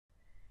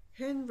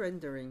Hand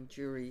rendering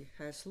jewelry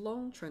has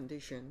long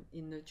tradition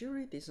in the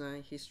jewelry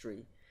design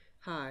history.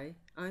 Hi,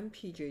 I'm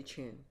PJ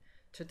Chen.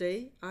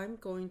 Today, I'm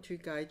going to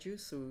guide you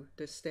through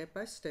the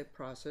step-by-step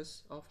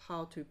process of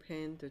how to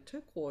pen the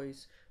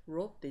turquoise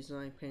rope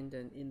design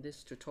pendant in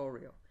this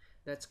tutorial.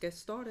 Let's get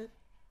started.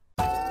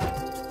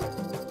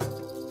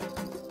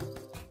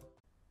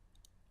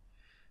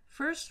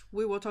 First,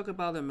 we will talk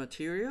about the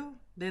material.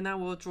 Then I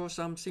will draw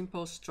some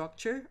simple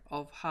structure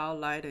of how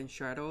light and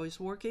shadow is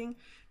working.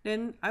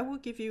 Then I will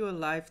give you a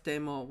live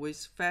demo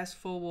with fast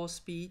forward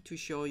speed to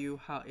show you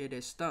how it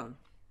is done.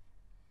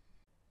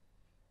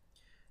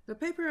 The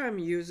paper I'm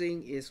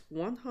using is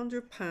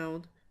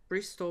 100-pound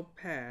Bristol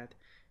pad.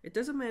 It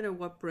doesn't matter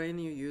what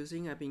brand you're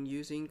using. I've been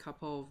using a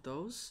couple of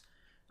those.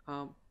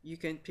 You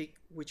can pick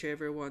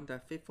whichever one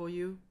that fit for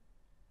you.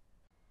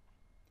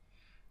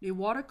 The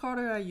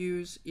watercolor I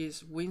use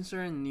is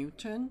Winsor &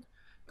 Newton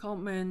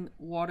Common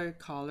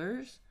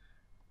Watercolors.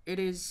 It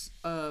is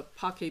a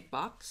pocket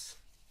box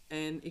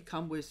and it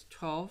comes with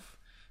 12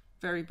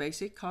 very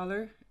basic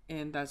color,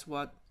 and that's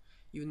what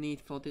you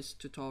need for this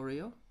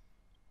tutorial.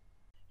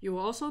 You will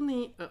also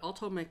need an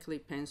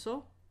automatic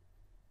pencil,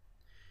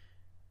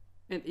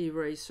 an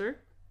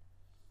eraser.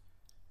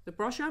 The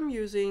brush I'm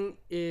using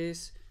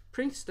is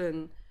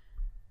Princeton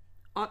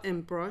Art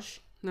and Brush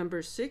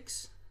number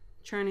 6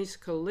 Chinese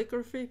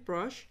calligraphy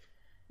brush,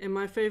 and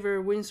my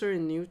favorite Winsor &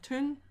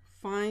 Newton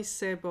Fine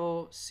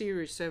Sable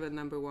Series 7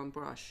 number 1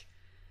 brush,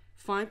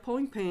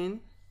 5-point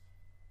pen,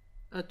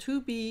 a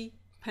 2B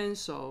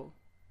pencil,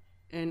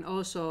 and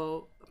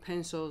also a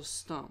pencil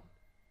stump.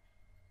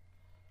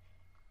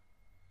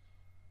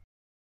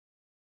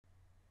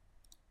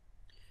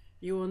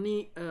 You will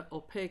need an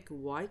opaque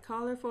white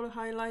color for the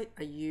highlight.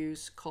 I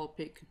use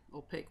Copic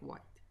opaque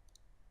white.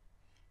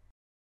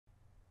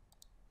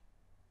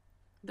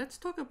 Let's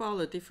talk about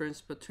the difference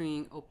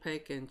between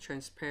opaque and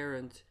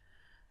transparent.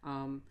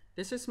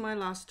 This is my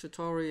last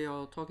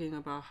tutorial talking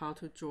about how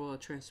to draw a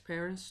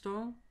transparent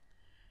stone.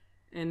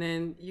 And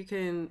then you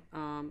can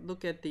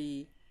look at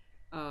the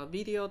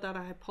video that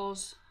I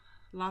posted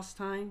last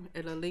time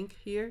at a link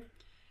here.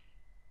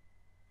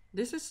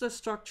 This is the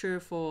structure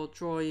for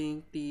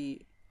drawing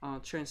the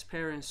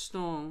transparent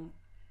stone,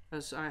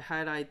 as I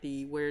highlight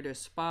where the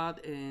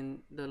spot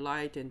and the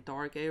light and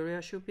dark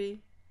area should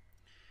be.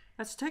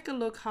 Let's take a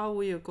look how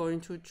we are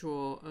going to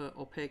draw an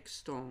opaque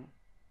stone.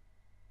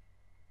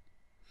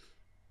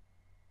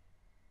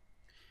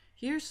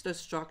 Here's the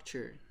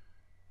structure.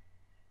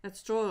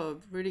 Let's draw a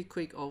really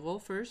quick oval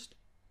first.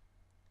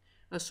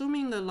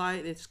 Assuming the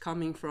light is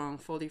coming from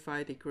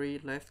 45-degree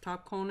left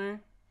top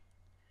corner.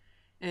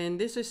 And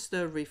this is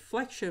the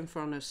reflection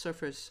from the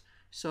surface,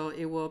 so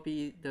it will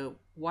be the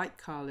white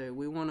color.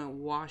 We want to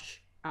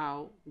wash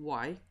out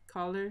white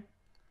color.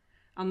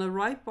 On the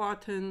right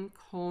bottom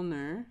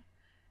corner,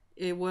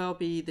 it will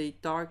be the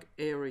dark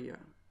area.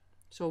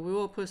 So we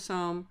will put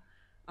some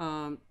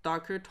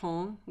darker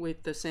tone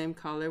with the same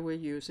color we're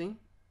using.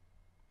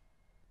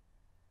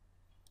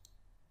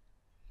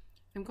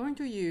 I'm going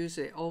to use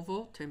an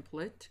oval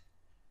template.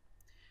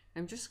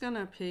 I'm just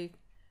gonna pick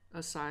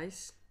a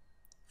size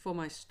for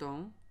my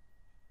stone.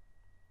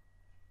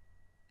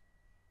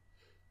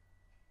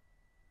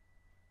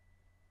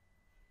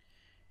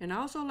 And I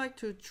also like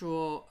to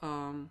draw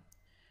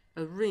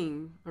a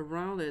ring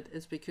around it,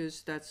 is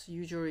because that's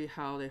usually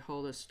how they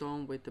hold a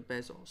stone with the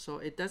bezel. So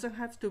it doesn't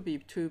have to be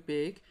too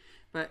big,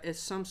 but it's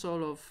some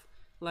sort of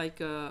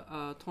like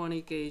a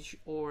 20 gauge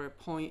or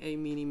 0.8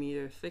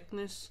 millimeter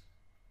thickness.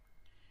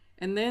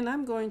 And then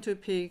I'm going to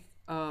pick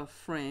a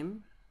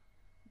frame.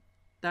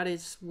 That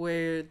is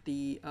where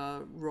the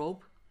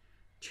rope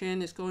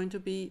chain is going to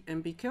be.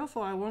 And be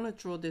careful, I want to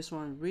draw this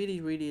one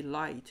really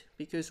light,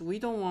 because we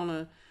don't want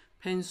a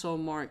pencil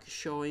mark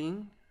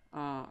showing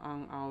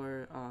on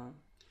our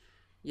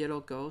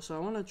yellow gold. So I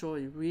want to draw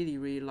it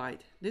really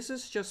light. This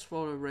is just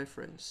for a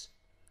reference.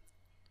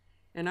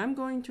 And I'm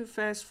going to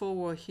fast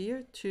forward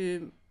here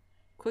to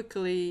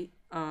quickly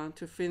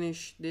to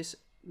finish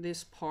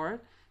this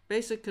part.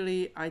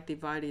 Basically, I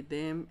divided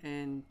them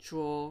and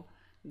draw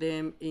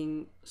them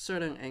in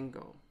certain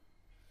angle.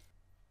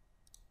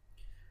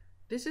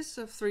 This is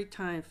a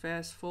 3-time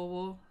fast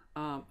forward.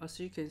 As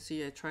you can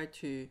see, I try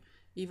to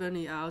even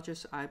it out,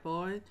 just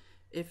eyeball it.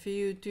 If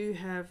you do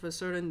have a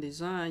certain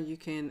design, you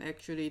can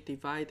actually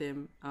divide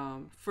them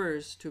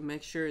first to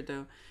make sure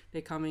that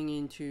they're coming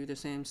into the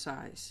same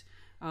size.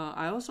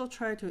 I also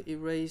try to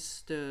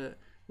erase the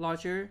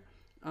larger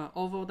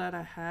oval that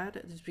I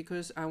had, is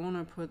because I want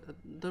to put a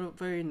little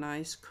very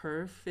nice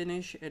curve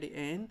finish at the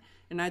end,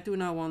 and I do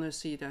not want to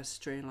see that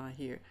straight line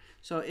here.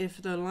 So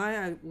if the line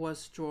I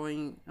was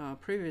drawing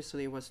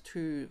previously was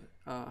too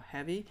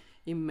heavy,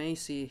 you may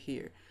see it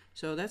here.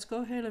 So let's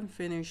go ahead and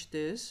finish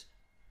this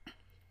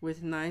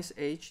with nice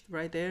edge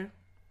right there.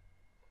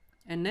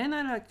 And then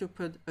I like to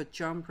put a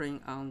jump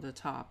ring on the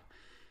top.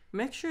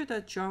 Make sure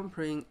that jump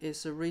ring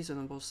is a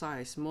reasonable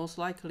size. Most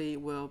likely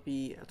will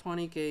be a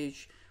 20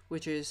 gauge,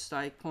 which is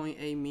like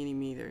 0.8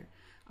 millimeter.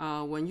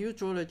 When you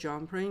draw the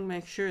jump ring,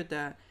 make sure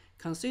that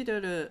consider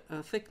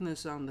the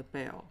thickness on the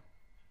bell.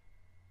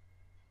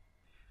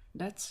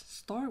 Let's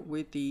start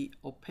with the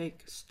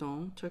opaque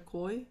stone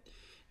turquoise.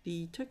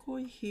 The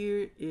turquoise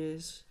here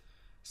is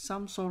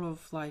some sort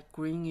of like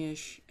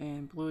greenish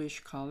and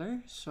bluish color,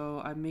 so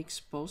I mix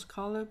both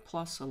color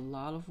plus a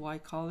lot of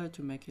white color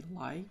to make it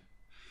light.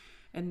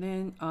 And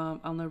then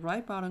on the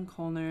right bottom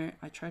corner,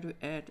 I try to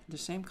add the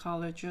same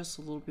color, just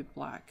a little bit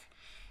black.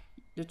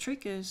 The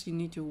trick is you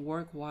need to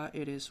work while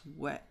it is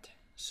wet,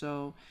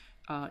 so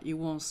you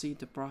won't see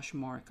the brush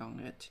mark on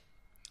it.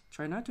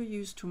 Try not to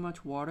use too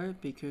much water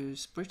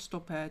because Bristol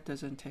pad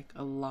doesn't take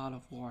a lot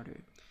of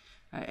water.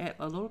 I add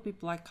a little bit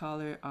black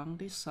color on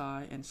this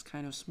side and it's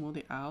kind of smooth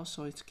it out,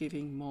 so it's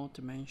giving more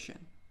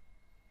dimension.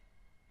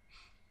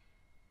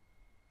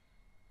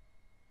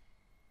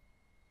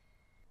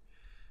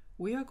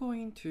 We are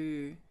going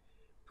to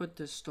put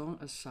the stone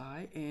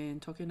aside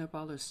and talking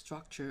about the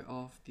structure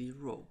of the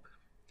rope.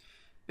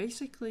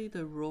 Basically,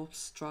 the rope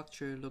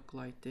structure look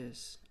like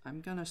this.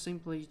 I'm gonna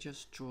simply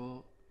just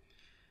draw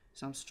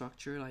some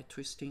structure like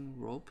twisting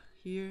rope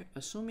here,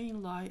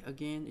 assuming light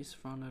again is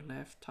from the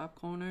left top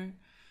corner.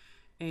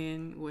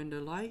 And when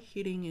the light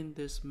hitting in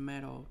this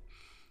metal,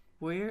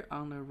 where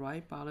on the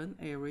right bottom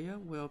area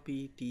will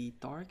be the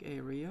dark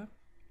area,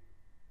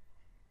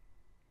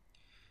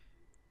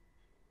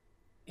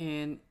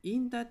 and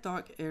in that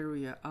dark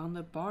area on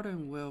the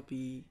bottom will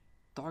be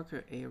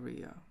darker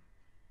area.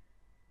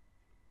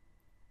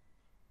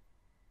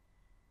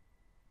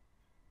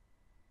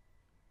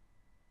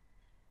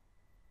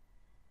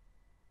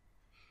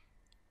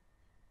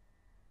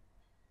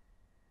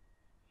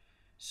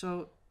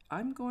 So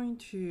I'm going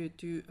to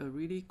do a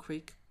really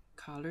quick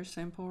color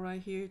sample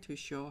right here to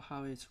show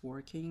how it's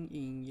working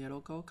in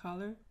yellow gold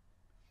color.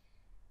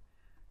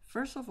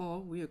 First of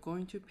all, we are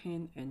going to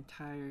paint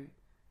entire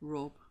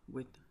rope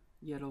with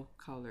yellow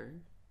color.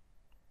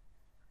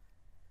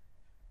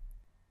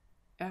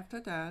 After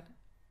that,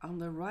 on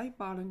the right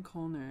bottom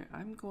corner,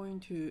 I'm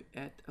going to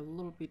add a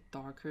little bit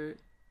darker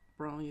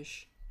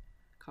brownish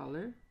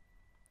color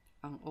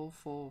on all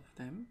four of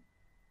them.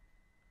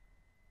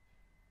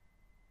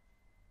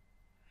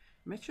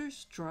 Make sure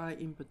it's dry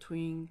in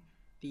between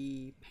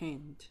the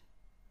paint.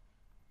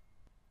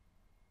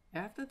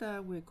 After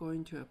that, we're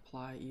going to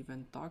apply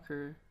even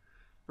darker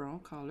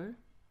brown color.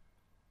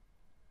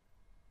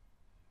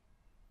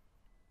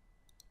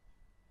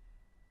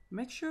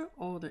 Make sure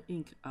all the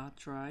ink are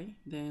dry,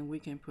 then we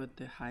can put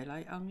the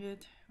highlight on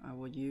it. I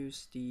will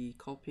use the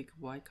Copic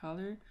white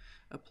color,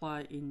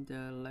 apply in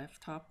the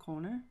left top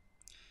corner.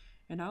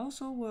 And I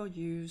also will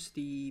use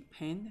the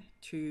pen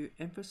to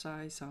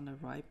emphasize on the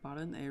right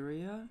bottom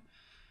area,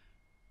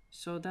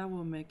 so that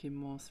will make it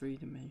more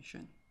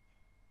three-dimensional.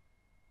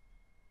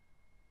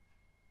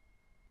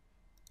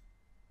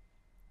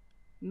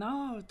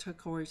 Now our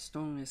turquoise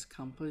stone is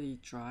completely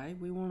dry.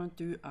 We want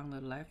to do on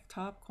the left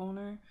top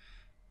corner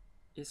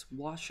is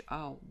wash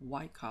out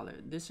white color.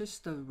 This is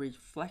the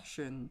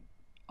reflection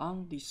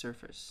on the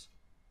surface.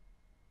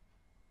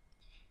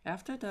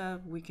 After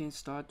that, we can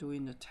start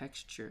doing the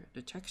texture.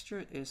 The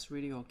texture is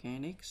really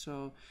organic,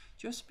 so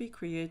just be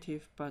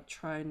creative, but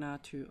try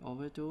not to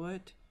overdo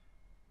it.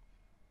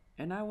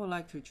 And I would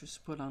like to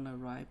just put on the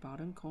right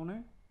bottom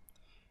corner,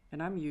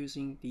 and I'm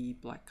using the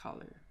black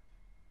color.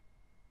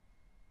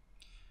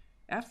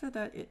 After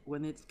that,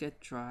 when it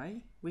gets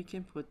dry, we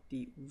can put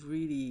the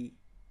really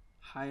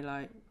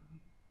highlight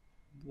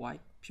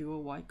white, pure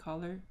white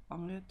color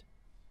on it.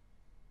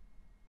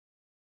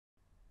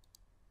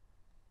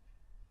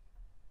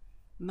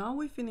 Now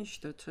we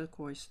finished the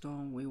turquoise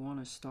stone, we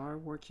want to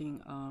start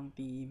working on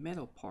the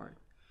metal part.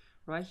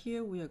 Right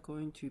here we are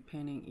going to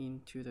painting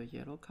into the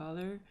yellow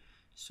color.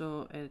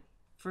 So at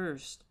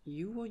first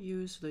you will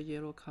use the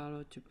yellow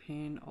color to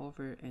paint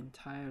over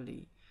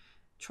entirely.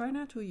 Try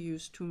not to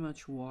use too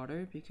much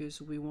water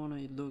because we want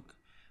to look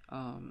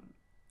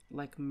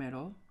like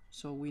metal,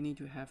 so we need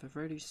to have a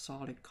very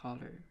solid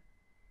color.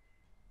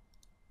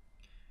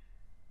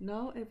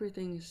 Now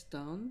everything is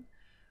done.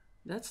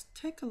 Let's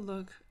take a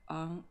look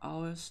on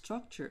our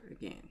structure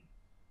again.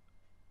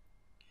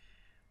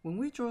 When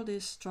we draw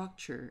this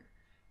structure,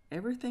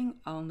 everything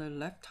on the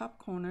left top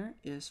corner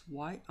is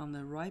white, on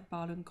the right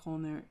bottom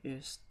corner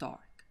is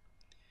dark.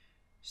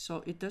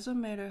 So it doesn't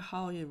matter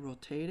how you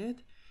rotate it,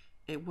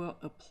 it will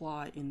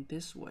apply in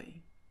this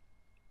way.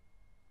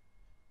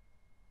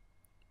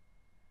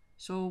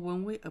 So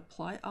when we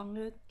apply on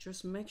it,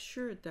 just make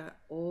sure that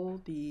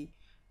all the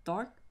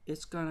dark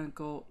is gonna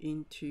go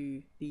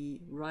into the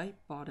right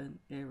bottom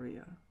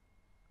area.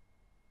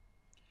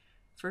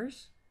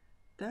 First,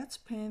 let's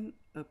paint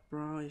a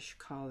brownish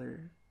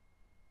color,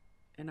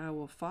 and I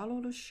will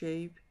follow the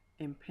shape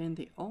and paint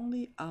it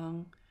only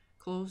on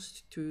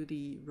close to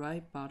the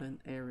right bottom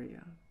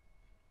area.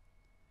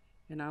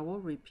 And I will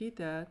repeat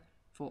that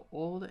for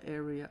all the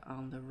area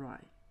on the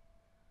right.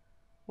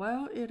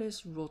 While it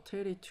is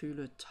rotated to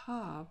the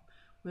top,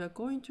 we are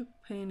going to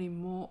paint in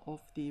more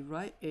of the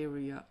right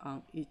area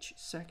on each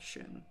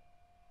section.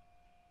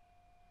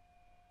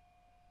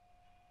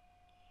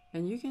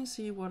 And you can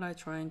see what I'm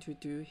trying to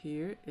do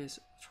here is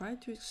try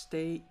to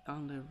stay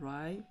on the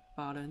right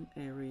bottom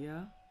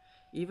area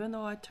Even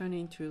though I turn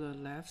into the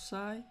left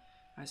side,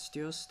 I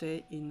still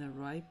stay in the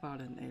right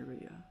bottom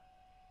area.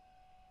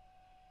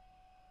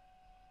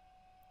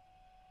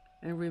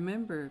 And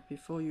remember,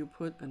 before you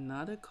put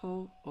another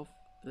coat of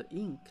the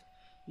ink,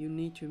 you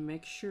need to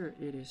make sure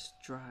it is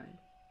dry.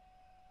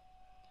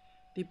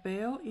 The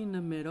bell in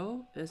the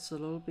middle is a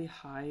little bit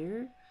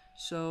higher,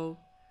 so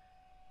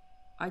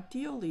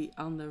ideally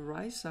on the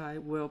right side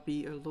will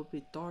be a little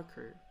bit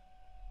darker.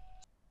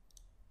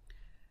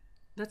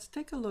 Let's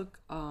take a look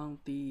on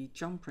the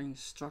jump ring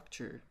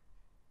structure.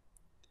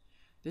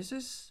 This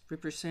is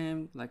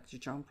represent like the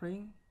jump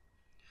ring.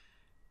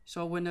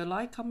 So when the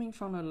light coming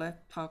from the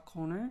left top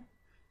corner,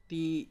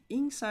 the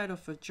inside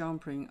of the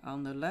jump ring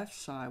on the left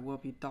side will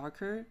be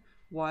darker,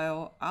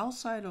 while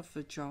outside of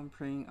the jump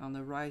ring on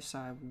the right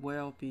side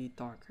will be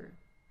darker.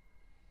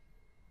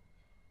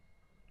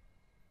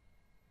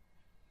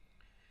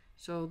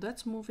 So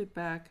let's move it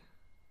back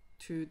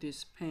to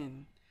this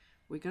pen.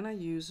 We're gonna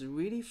use a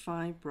really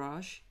fine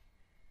brush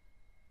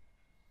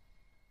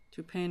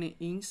to paint it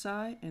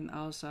inside and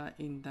outside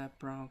in that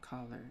brown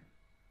color.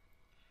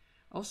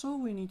 Also,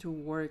 we need to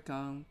work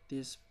on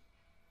this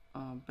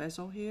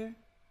bezel here.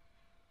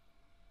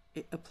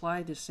 It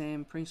apply the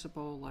same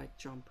principle like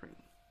jump ring.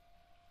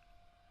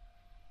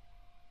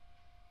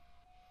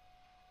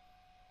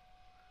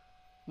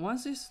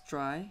 Once it's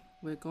dry,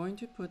 we're going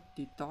to put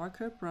the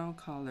darker brown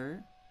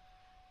color,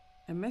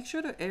 and make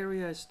sure the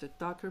area is the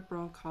darker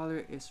brown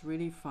color is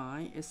really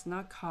fine. It's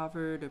not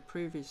cover the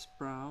previous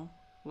brown,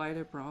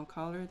 lighter brown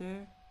color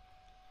there.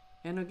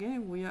 And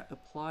again, we are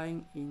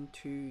applying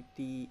into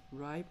the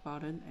right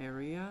bottom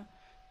area,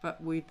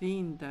 but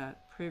within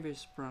that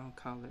previous brown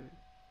color.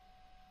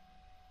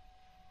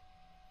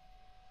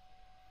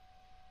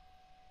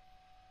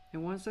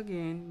 And once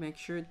again, make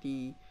sure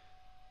the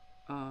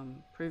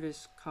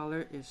previous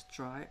color is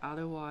dry,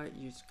 otherwise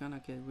it's gonna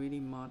get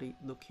really muddy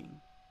looking.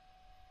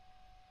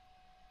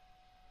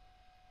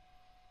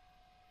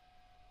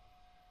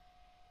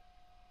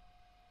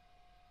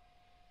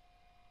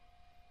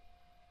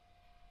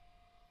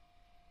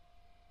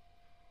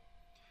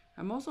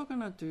 I'm also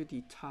gonna do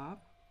the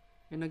top,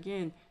 and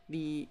again,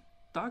 the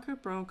darker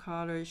brown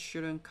color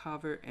shouldn't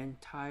cover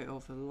entire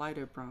of the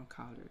lighter brown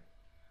color.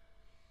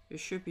 It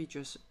should be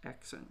just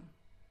accent.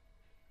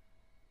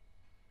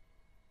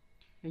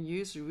 And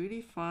use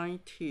really fine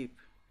tip.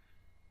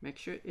 Make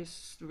sure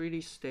it's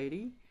really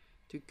steady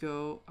to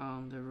go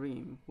on the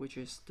rim, which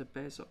is the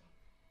bezel.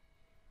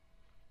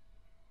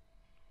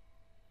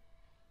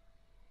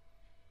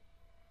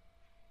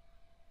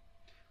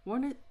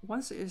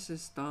 Once it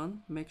is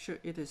done, make sure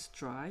it is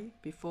dry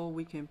before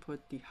we can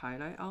put the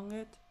highlight on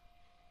it.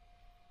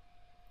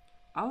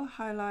 Our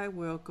highlight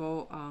will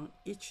go on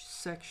each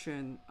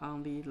section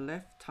on the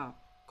left top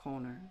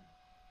corner.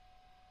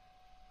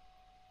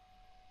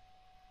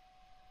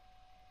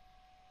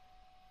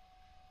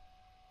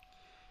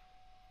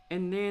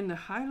 And then the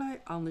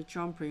highlight on the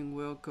jump ring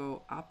will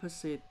go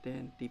opposite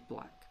than the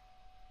black.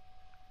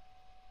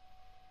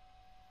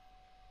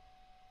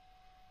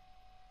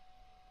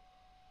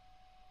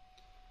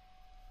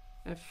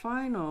 At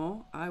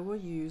final, I will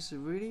use a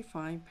really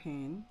fine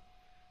pen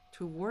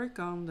to work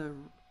on the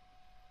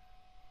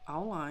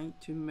outline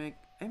to make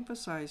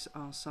emphasize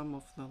on some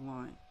of the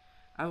line.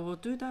 I will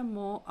do that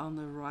more on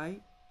the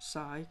right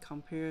side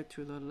compared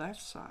to the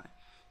left side,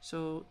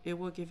 so it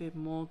will give it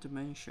more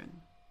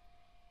dimension.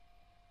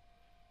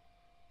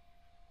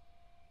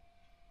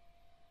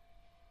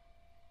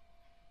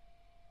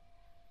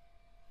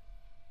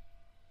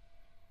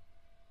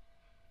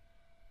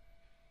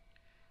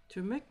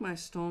 To make my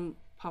stone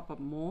pop up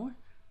more,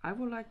 I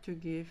would like to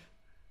give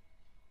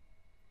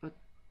a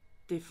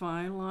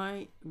defined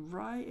line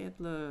right at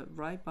the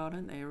right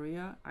bottom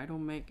area. I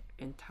don't make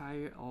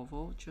entire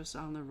oval, just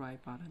on the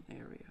right bottom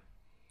area.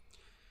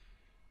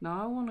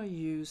 Now I want to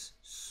use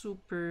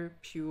super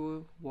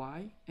pure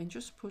white and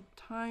just put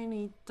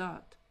tiny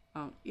dot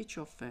on each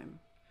of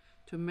them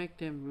to make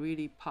them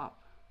really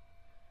pop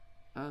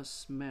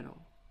as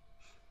metal.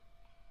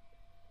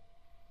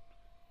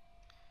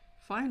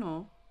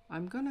 Final,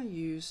 I'm gonna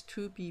use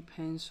 2B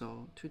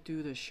pencil to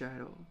do the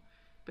shadow.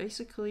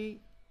 Basically,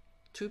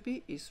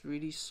 2B is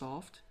really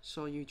soft,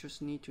 so you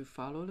just need to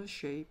follow the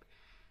shape.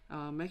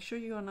 Make sure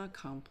you are not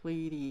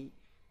completely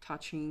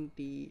touching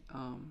the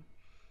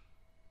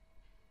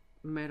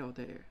metal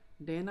there.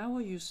 Then I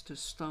will use the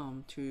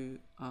stump to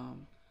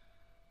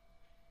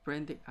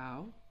blend it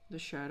out, the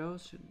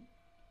shadows,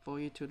 for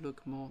you to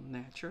look more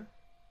natural.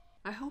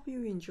 I hope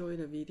you enjoyed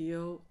the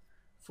video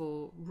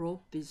for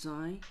rope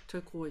design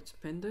turquoise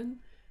pendant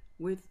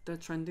with the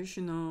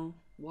traditional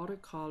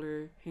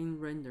watercolor hand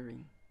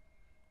rendering.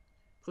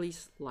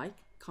 Please like,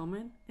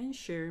 comment, and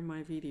share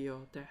my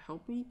video that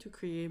help me to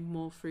create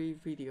more free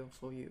video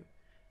for you.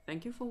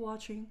 Thank you for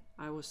watching.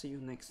 I will see you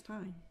next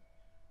time.